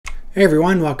Hey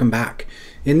everyone, welcome back.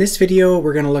 In this video,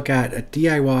 we're going to look at a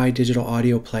DIY digital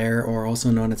audio player, or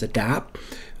also known as a DAP.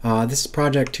 This is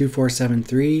project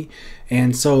 2473,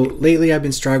 and so lately I've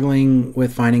been struggling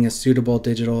with finding a suitable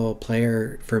digital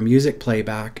player for music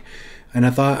playback, and I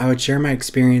thought I would share my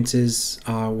experiences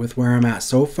with where I'm at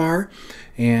so far,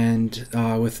 and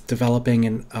with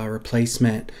developing a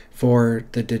replacement for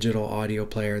the digital audio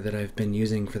player that I've been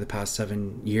using for the past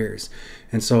 7 years.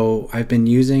 And so I've been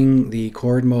using the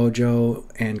Chord Mojo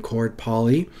and Chord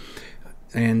Poly,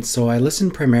 and so I listen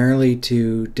primarily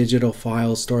to digital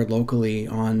files stored locally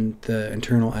on the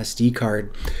internal SD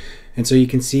card. And so you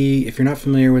can see, if you're not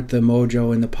familiar with the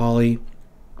Mojo and the Poly,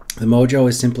 the Mojo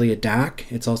is simply a DAC.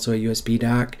 It's also a USB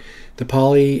DAC. The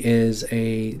Poly is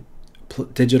a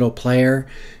digital player,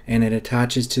 and it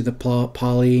attaches to the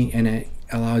Poly, and it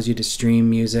allows you to stream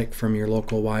music from your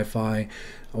local Wi-Fi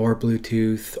or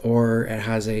Bluetooth, or it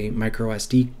has a micro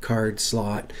SD card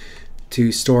slot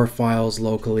to store files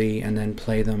locally and then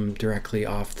play them directly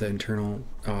off the internal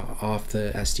off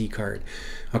the SD card.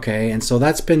 Okay, and so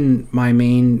that's been my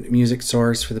main music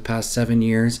source for the past 7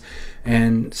 years,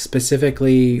 and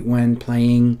specifically when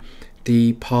playing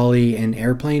the Poly in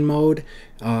airplane mode,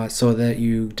 so that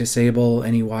you disable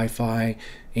any Wi-Fi.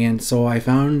 And so I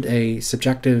found a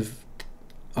subjective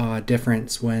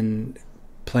difference when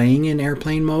playing in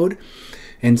airplane mode,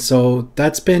 and so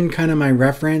that's been kind of my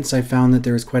reference. I found that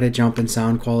there was quite a jump in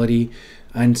sound quality,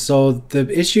 and so the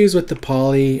issues with the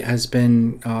Poly has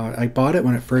been I bought it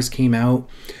when it first came out,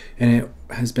 and it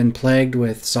has been plagued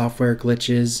with software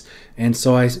glitches, and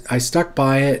so I stuck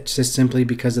by it just simply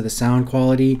because of the sound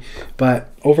quality.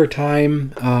 But over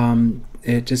time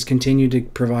it just continued to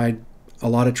provide a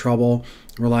lot of trouble,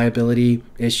 reliability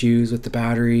issues with the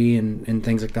battery and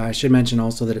things like that. I should mention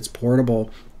also that it's portable,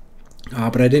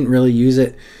 but I didn't really use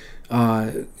it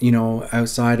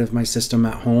outside of my system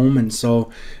at home, and so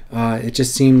it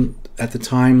just seemed at the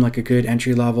time like a good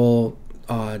entry-level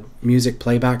music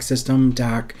playback system,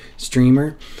 DAC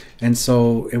streamer. And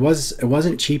so it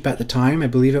wasn't cheap at the time. I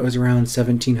believe it was around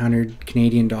 1,700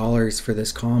 Canadian dollars for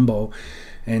this combo.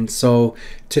 And so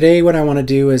today what I want to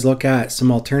do is look at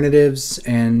some alternatives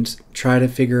and try to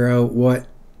figure out what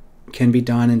can be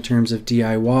done in terms of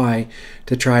DIY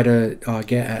to try to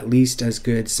get at least as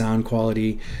good sound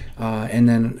quality, and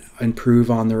then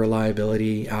improve on the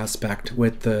reliability aspect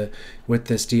with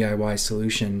this DIY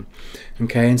solution.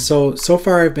 Okay, and so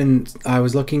far I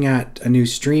was looking at a new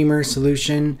streamer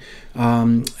solution.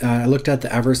 I looked at the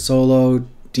Eversolo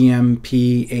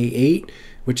DMP A8,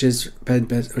 which has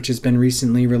been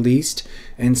recently released,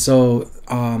 and so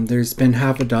there's been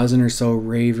half a dozen or so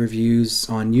rave reviews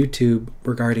on YouTube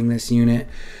regarding this unit,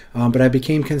 but I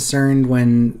became concerned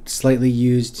when slightly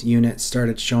used units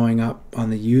started showing up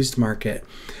on the used market,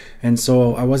 and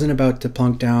so I wasn't about to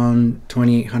plunk down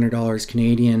 $2,800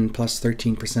 Canadian plus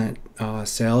 13%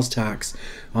 sales tax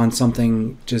on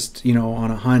something just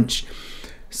on a hunch.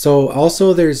 So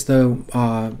also there's the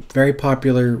very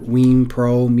popular Weem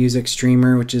Pro music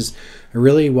streamer, which is a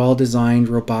really well designed,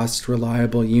 robust,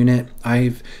 reliable unit.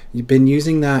 I've been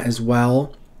using that as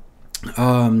well,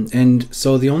 and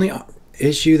so the only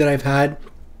issue that I've had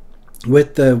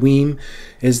with the Weem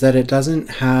is that it doesn't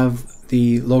have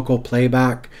the local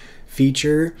playback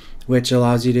feature, which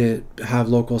allows you to have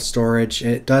local storage.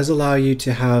 It does allow you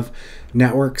to have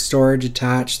network storage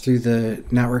attached through the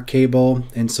network cable,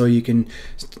 and so you can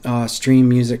stream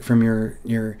music from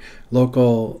your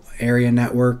local area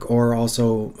network, or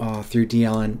also through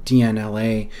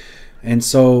DNLA. And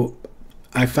so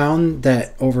I found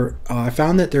that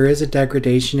there is a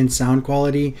degradation in sound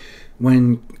quality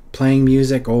when playing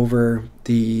music over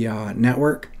the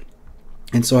network,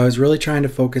 and so I was really trying to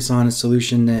focus on a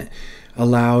solution that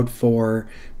allowed for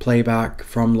playback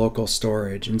from local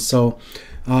storage. And so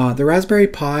the Raspberry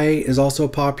Pi is also a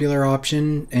popular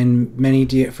option and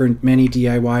for many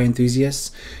DIY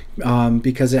enthusiasts,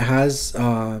 because it has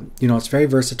it's very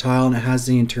versatile, and it has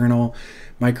the internal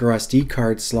micro SD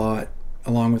card slot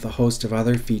along with a host of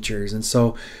other features. And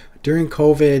so during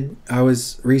COVID, I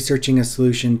was researching a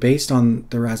solution based on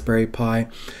the Raspberry Pi.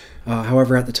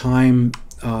 However, at the time,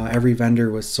 every vendor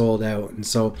was sold out, and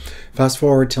so fast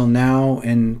forward till now,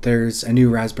 and there's a new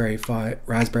Raspberry Pi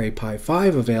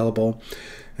 5 available.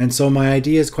 And so my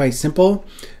idea is quite simple,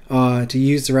 to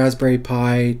use the Raspberry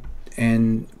Pi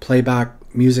and play back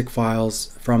music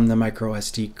files from the micro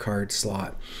SD card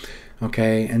slot.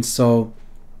 Okay, and so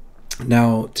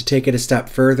now to take it a step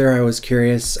further, I was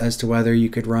curious as to whether you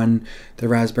could run the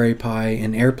Raspberry Pi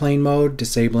in airplane mode,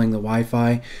 disabling the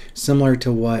Wi-Fi, similar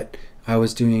to what I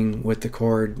was doing with the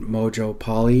Chord Mojo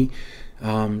Poly,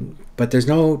 but there's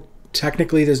no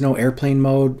technically there's no airplane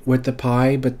mode with the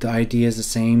Pi, but the idea is the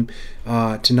same,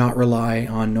 to not rely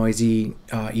on noisy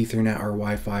Ethernet or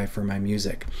Wi-Fi for my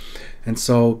music. And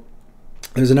so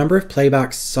there's a number of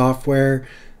playback software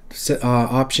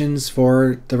options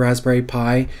for the Raspberry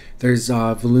Pi. There's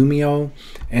Volumio,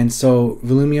 and so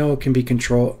Volumio can be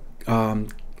controlled.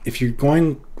 If you're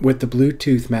going with the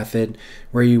Bluetooth method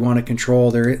where you want to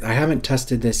control, I haven't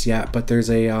tested this yet, but there's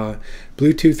a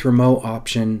Bluetooth remote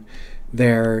option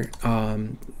there. I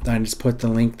just put the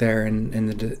link there in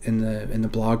the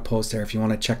blog post there if you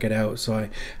want to check it out. So I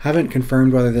haven't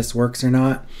confirmed whether this works or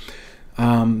not.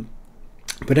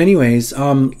 But anyways,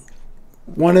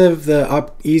 one of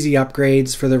the easy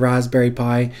upgrades for the Raspberry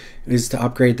Pi is to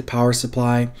upgrade the power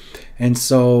supply. And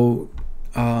so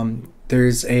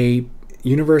there's a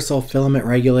universal filament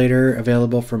regulator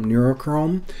available from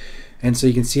Neurochrome, and so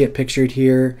you can see it pictured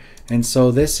here. And so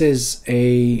this is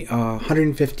a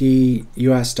 $150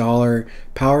 US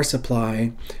power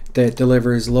supply that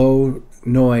delivers low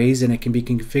noise, and it can be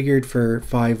configured for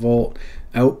 5-volt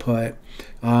output,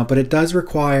 but it does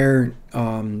require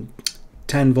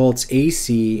 10 volts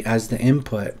AC as the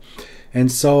input.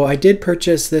 And so I did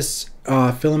purchase this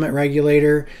filament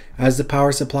regulator as the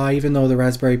power supply, even though the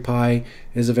Raspberry Pi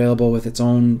is available with its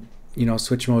own,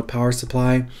 switch mode power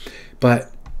supply.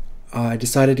 But I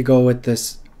decided to go with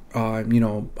this,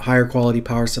 higher quality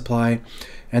power supply.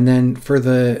 And then for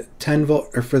the 10 volt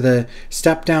or for the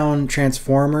step down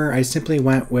transformer, I simply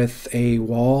went with a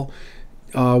wall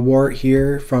wart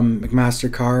here from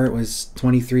McMaster-Carr. It was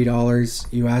 $23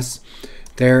 US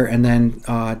there, and then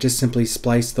just simply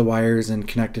spliced the wires and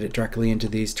connected it directly into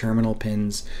these terminal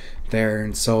pins there.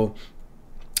 And so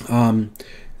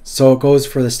it goes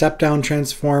for the step down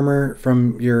transformer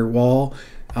from your wall,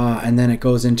 and then it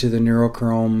goes into the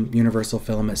Neurochrome universal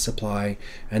filament supply,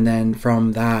 and then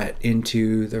from that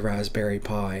into the Raspberry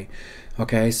Pi.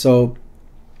 Okay, so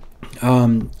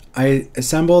I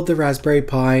assembled the Raspberry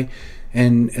Pi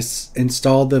and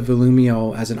installed the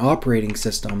Volumio as an operating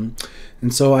system.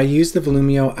 And so I used the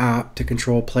Volumio app to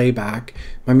control playback.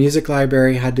 My music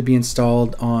library had to be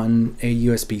installed on a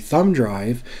USB thumb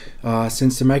drive,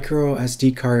 since the micro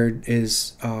SD card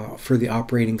is for the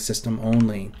operating system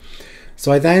only.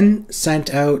 So I then sent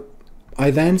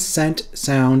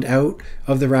sound out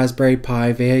of the Raspberry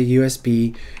Pi via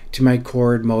USB to my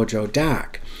Chord Mojo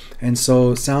DAC. And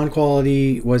so sound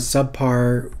quality was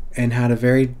subpar and had a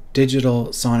very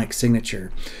digital sonic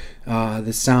signature.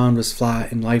 The sound was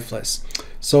flat and lifeless.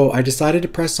 So I decided to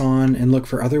press on and look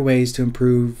for other ways to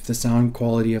improve the sound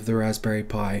quality of the Raspberry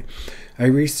Pi. I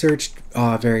researched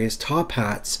various top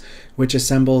hats, which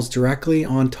assembles directly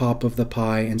on top of the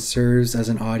Pi and serves as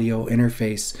an audio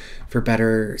interface for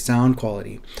better sound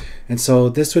quality. And so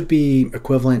this would be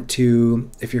equivalent to,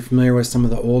 if you're familiar with some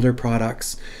of the older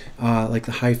products, like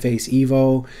the Hi-Face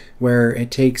Evo, where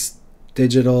it takes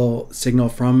digital signal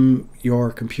from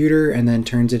your computer and then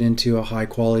turns it into a high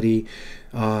quality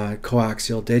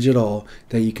coaxial digital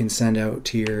that you can send out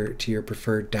to your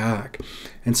preferred DAC.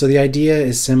 And so the idea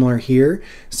is similar here.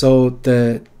 So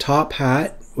the top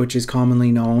hat, which is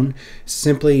commonly known,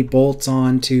 simply bolts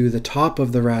on to the top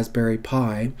of the Raspberry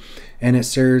Pi, and it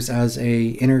serves as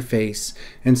a interface.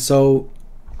 And so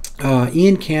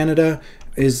Ian Canada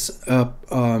is a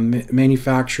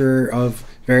manufacturer of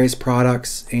various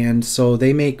products, and so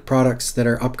they make products that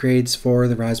are upgrades for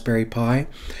the Raspberry Pi.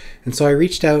 And so I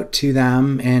reached out to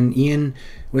them, and Ian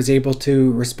was able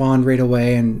to respond right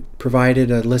away and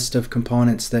provided a list of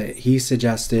components that he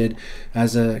suggested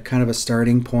as a kind of a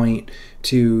starting point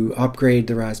to upgrade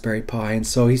the Raspberry Pi. And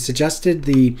so he suggested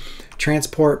the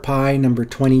Transport Pi number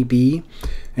 20B,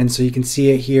 and so you can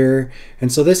see it here.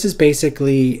 And so this is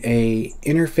basically a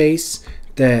interface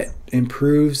that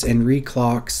improves and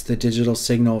reclocks the digital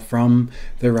signal from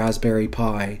the Raspberry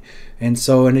Pi. And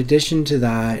so in addition to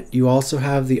that, you also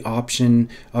have the option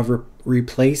of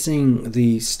replacing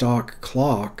the stock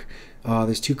clock.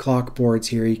 There's two clock boards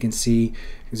here, you can see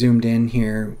zoomed in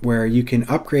here, where you can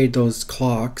upgrade those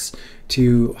clocks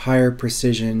to higher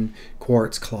precision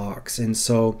quartz clocks. And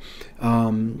so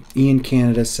Ian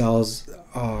Canada sells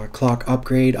clock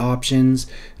upgrade options.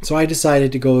 So I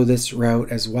decided to go this route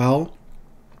as well.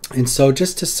 And so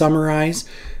just to summarize,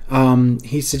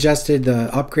 he suggested the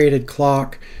upgraded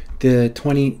clock, the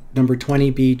number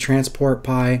 20B transport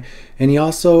Pi, and he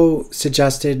also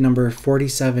suggested number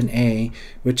 47A,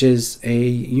 which is a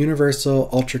universal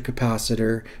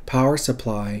ultracapacitor power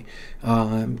supply,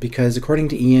 because according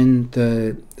to Ian,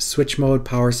 the switch mode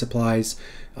power supplies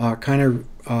kind of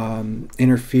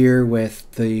interfere with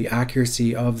the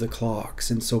accuracy of the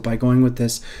clocks, and so by going with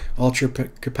this ultra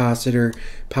capacitor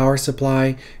power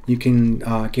supply, you can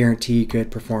guarantee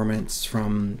good performance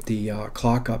from the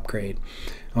clock upgrade.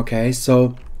 Okay,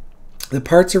 so the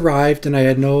parts arrived and I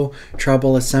had no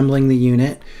trouble assembling the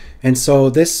unit, and so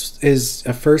this is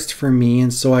a first for me,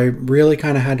 and so I really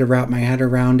kind of had to wrap my head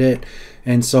around it.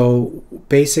 And so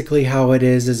basically how it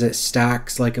is it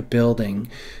stacks like a building,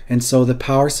 and so the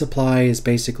power supply is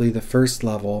basically the first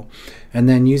level, and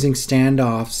then using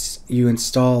standoffs you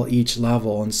install each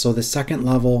level, and so the second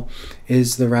level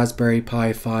is the Raspberry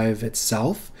Pi 5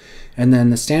 itself, and then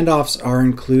the standoffs are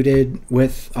included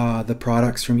with the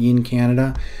products from Ian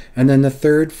Canada, and then the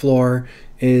third floor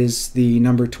is the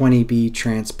number 20B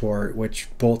transport, which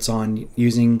bolts on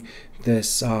using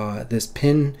this this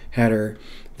pin header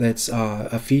that's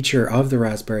a feature of the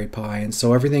Raspberry Pi, and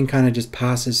so everything kind of just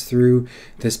passes through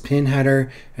this pin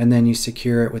header, and then you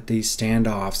secure it with these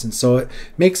standoffs, and so it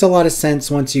makes a lot of sense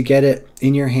once you get it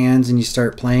in your hands and you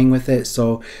start playing with it.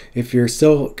 So if you're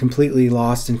still completely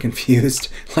lost and confused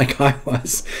like I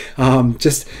was,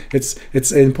 just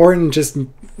it's important just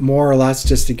more or less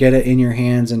just to get it in your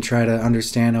hands and try to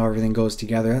understand how everything goes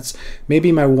together. That's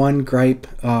maybe my one gripe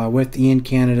with Ian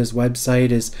Canada's website,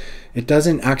 is it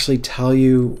doesn't actually tell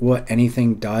you what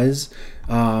anything does.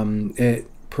 It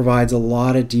provides a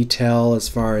lot of detail as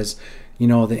far as, you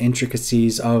know, the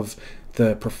intricacies of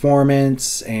the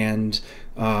performance, and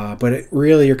but it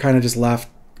really, you're kind of just left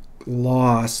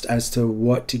lost as to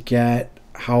what to get,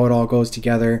 how it all goes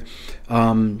together,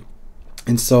 and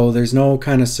so there's no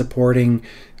kind of supporting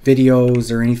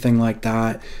videos or anything like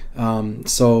that.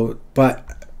 But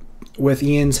with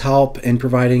Ian's help and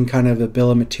providing kind of a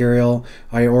bill of material,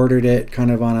 I ordered it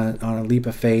kind of on a leap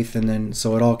of faith, and then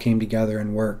so it all came together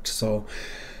and worked. So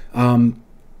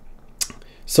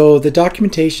so the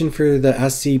documentation for the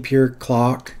SC Pure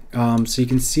clock, so you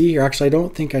can see here, actually I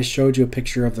don't think I showed you a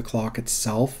picture of the clock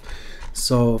itself,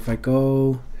 so if I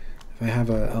have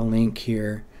a link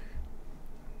here,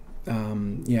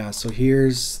 yeah, so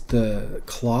here's the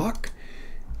clock,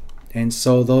 and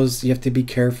so those, you have to be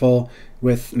careful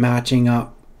with matching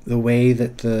up the way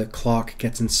that the clock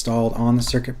gets installed on the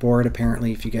circuit board.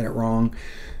 Apparently if you get it wrong,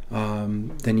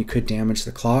 then you could damage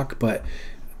the clock, but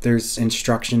there's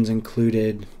instructions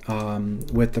included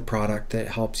with the product that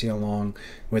helps you along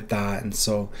with that. And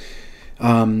so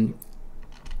let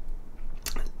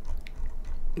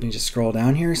me just scroll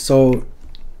down here. So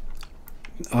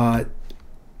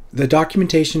the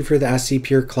documentation for the SC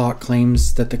Pure clock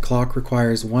claims that the clock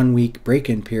requires 1 week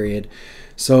break-in period.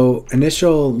 So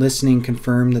initial listening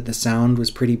confirmed that the sound was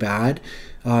pretty bad.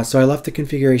 So I left the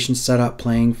configuration set up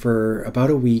playing for about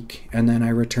a week, and then I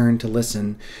returned to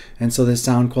listen. And so the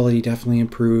sound quality definitely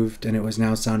improved, and it was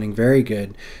now sounding very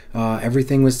good.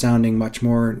 Everything was sounding much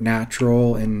more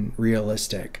natural and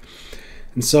realistic.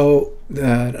 And so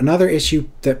another issue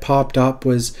that popped up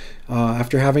was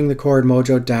after having the Cord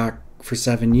Mojo DAC for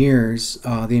 7 years,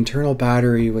 the internal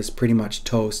battery was pretty much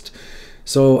toast.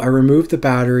 So I removed the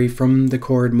battery from the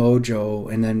Cord Mojo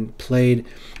and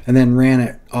then ran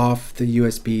it off the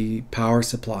USB power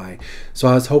supply. So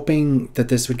I was hoping that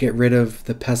this would get rid of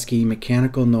the pesky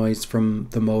mechanical noise from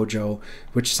the Mojo,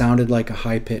 which sounded like a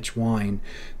high-pitched whine.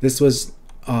 This was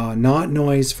not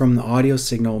noise from the audio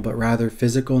signal, but rather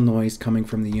physical noise coming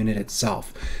from the unit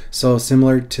itself. So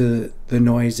similar to the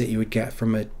noise that you would get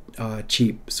from a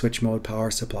cheap switch mode power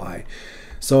supply.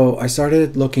 So I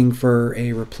started looking for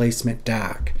a replacement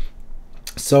DAC.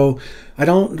 So I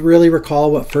don't really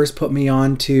recall what first put me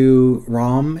on to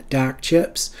ROM DAC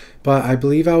chips, but I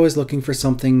believe I was looking for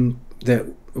something that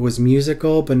was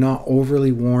musical but not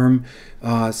overly warm,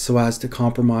 so as to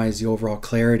compromise the overall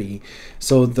clarity.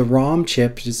 So the ROM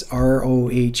chip, is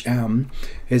ROHM,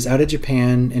 is out of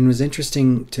Japan and was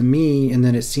interesting to me in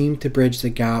that it seemed to bridge the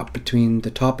gap between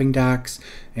the topping DACs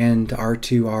and the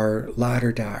R2R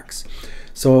ladder DACs.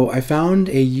 So I found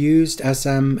a used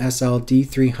SMSL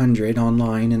D300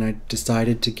 online, and I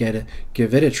decided to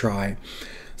give it a try.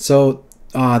 So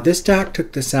this DAC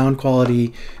took the sound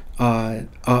quality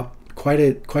up quite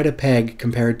a peg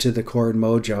compared to the Cord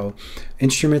Mojo.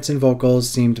 Instruments and vocals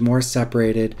seemed more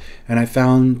separated, and I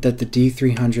found that the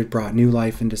D300 brought new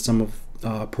life into some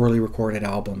of poorly recorded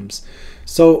albums.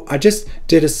 So I just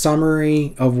did a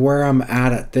summary of where I'm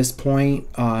at this point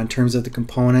in terms of the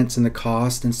components and the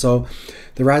cost. And so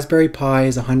the Raspberry Pi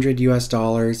is $100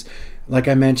 US. like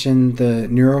I mentioned, the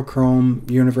Neurochrome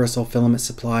universal filament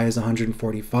supply is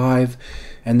 145,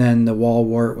 and then the wall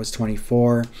wart was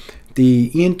 24. The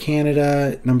Ian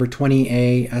Canada number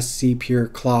 20A SC Pure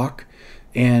clock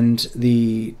and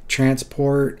the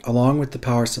transport along with the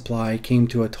power supply came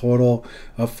to a total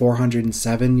of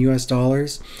 $407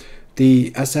 US.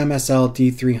 The SMSL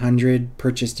D300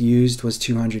 purchased used was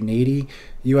 $280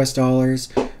 US.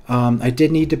 I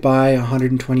did need to buy a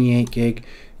 128 gig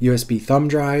USB thumb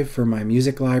drive for my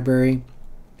music library,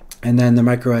 and then the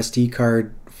micro SD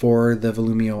card for the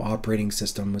Volumio operating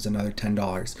system was another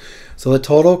 $10. So the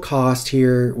total cost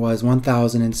here was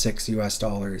 $1,006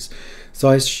 US. So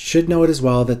I should note as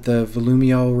well that the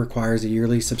Volumio requires a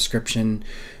yearly subscription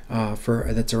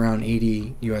that's around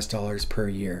 $80 US per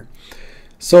year.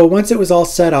 So once it was all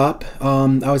set up,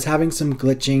 I was having some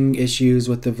glitching issues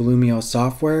with the Volumio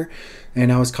software,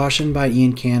 and I was cautioned by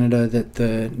Ian Canada that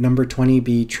the number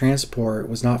 20B transport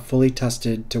was not fully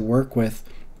tested to work with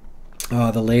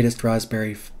the latest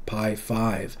Raspberry Pi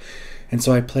 5. And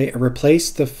so I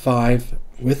replaced the 5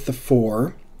 with the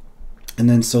 4, and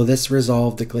then so this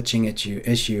resolved the glitching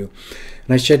issue.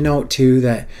 And I should note too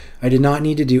that I did not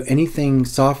need to do anything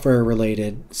software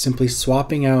related, simply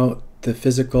swapping out the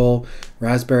physical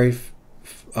Raspberry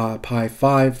Pi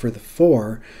 5 for the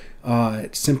 4.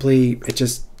 It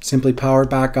just simply powered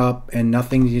back up and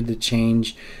nothing needed to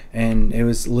change, and it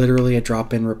was literally a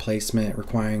drop-in replacement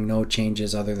requiring no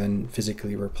changes other than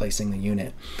physically replacing the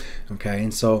unit. Okay,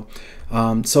 and so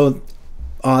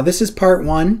this is part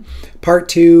 1. Part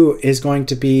 2 is going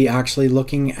to be actually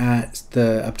looking at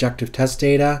the objective test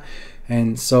data,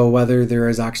 and so whether there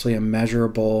is actually a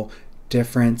measurable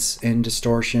difference in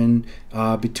distortion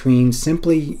between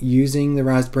simply using the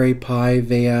Raspberry Pi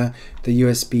via the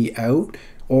USB out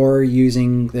or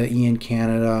using the Ian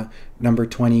Canada number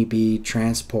 20B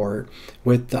transport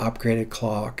with the upgraded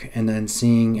clock, and then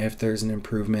seeing if there's an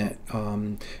improvement,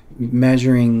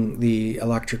 measuring the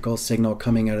electrical signal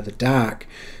coming out of the DAC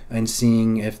and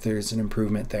seeing if there's an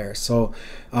improvement there. So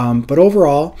but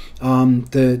overall,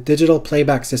 the digital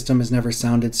playback system has never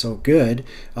sounded so good.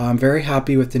 I'm very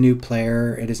happy with the new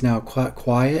player. It is now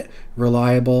quiet,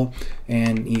 reliable,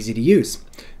 and easy to use.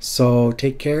 So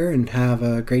take care and have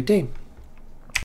a great day.